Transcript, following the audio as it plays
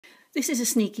This is a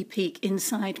sneaky peek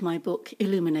inside my book,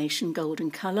 Illumination, Golden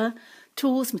Colour,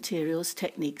 Tools, Materials,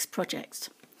 Techniques, Projects.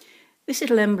 This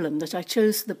little emblem that I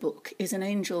chose for the book is an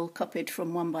angel copied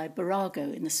from one by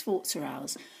Barago in the Sforza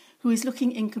Hours, who is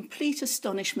looking in complete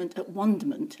astonishment at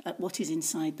wonderment at what is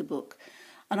inside the book.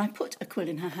 And I put a quill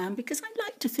in her hand because I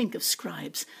like to think of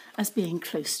scribes as being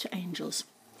close to angels.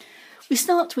 We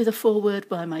start with a foreword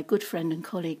by my good friend and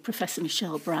colleague, Professor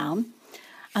Michelle Brown,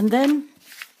 and then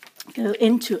go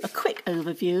into a quick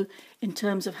overview in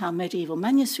terms of how medieval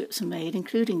manuscripts are made,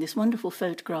 including this wonderful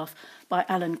photograph by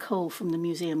Alan Cole from the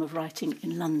Museum of Writing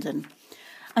in London,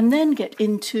 and then get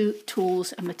into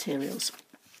tools and materials.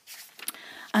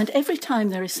 And every time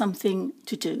there is something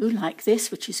to do, like this,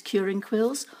 which is curing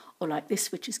quills, or like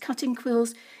this, which is cutting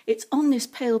quills, it's on this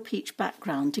pale peach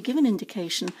background to give an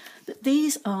indication that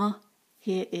these are,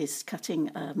 here is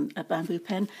cutting a bamboo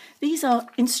pen. These are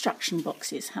instruction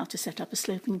boxes, how to set up a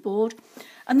sloping board.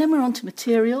 And then we're on to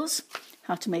materials,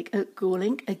 how to make oak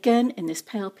galling, again in this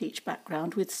pale peach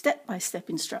background with step-by-step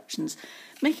instructions,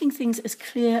 making things as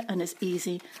clear and as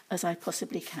easy as I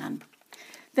possibly can.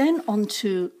 Then on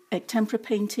to egg tempera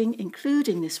painting,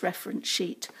 including this reference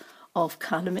sheet of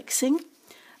colour mixing,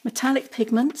 metallic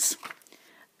pigments,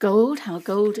 gold, how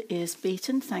gold is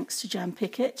beaten, thanks to Jan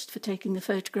Pickett for taking the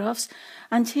photographs,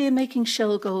 and here making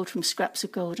shell gold from scraps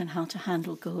of gold and how to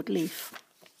handle gold leaf.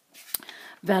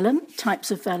 Vellum,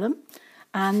 types of vellum,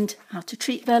 and how to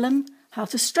treat vellum, how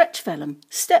to stretch vellum,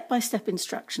 step-by-step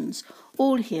instructions,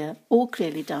 all here, all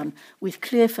clearly done with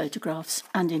clear photographs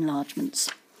and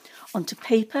enlargements. Onto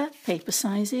paper, paper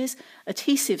sizes,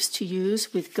 adhesives to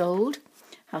use with gold,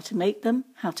 how to make them,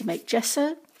 how to make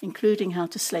gesso, including how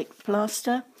to slate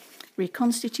plaster,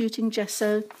 reconstituting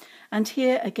gesso, and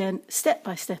here again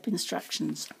step-by-step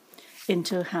instructions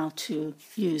into how to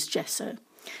use gesso.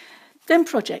 Then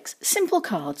projects, simple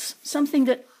cards, something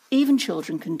that even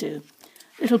children can do.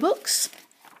 Little books,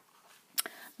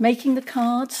 making the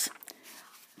cards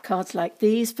like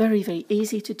these, very, very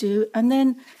easy to do, and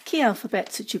then key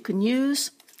alphabets that you can use,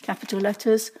 capital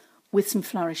letters with some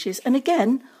flourishes, and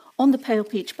again on the pale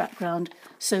peach background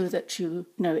so that you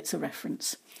know it's a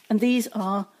reference. And these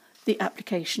are the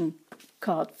application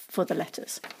card for the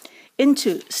letters.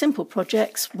 Into simple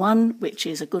projects, one which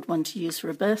is a good one to use for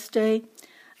a birthday,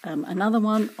 another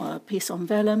one, or a piece on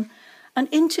vellum, and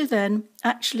into then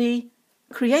actually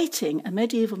creating a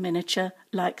medieval miniature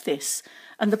like this.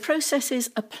 And the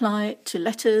processes apply to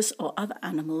letters or other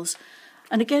animals.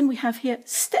 And again, we have here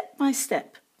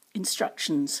step-by-step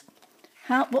instructions,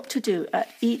 what to do at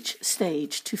each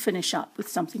stage to finish up with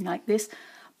something like this.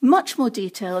 Much more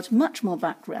detailed, much more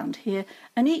background here,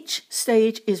 and each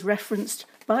stage is referenced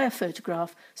by a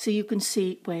photograph so you can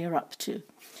see where you're up to.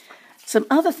 Some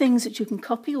other things that you can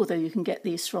copy, although you can get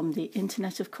these from the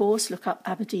internet, of course, look up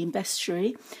Aberdeen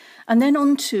Bestiary, and then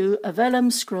on to a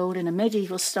vellum scroll in a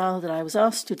medieval style that I was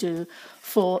asked to do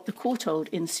for the Courtauld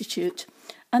Institute,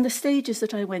 and the stages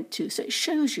that I went to. So it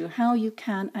shows you how you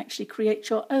can actually create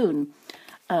your own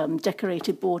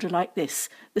decorated border like this,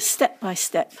 the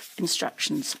step-by-step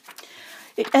instructions.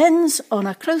 It ends on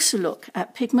a closer look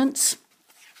at pigments,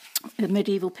 the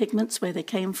medieval pigments, where they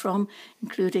came from,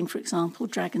 including, for example,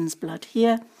 dragon's blood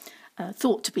here,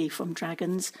 thought to be from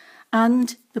dragons.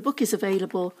 And the book is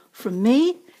available from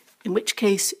me, in which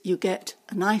case you get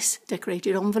a nice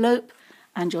decorated envelope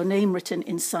and your name written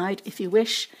inside if you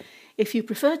wish. If you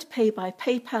prefer to pay by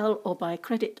PayPal or by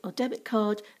credit or debit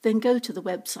card, then go to the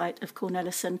website of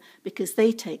Cornelison because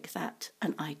they take that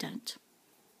and I don't.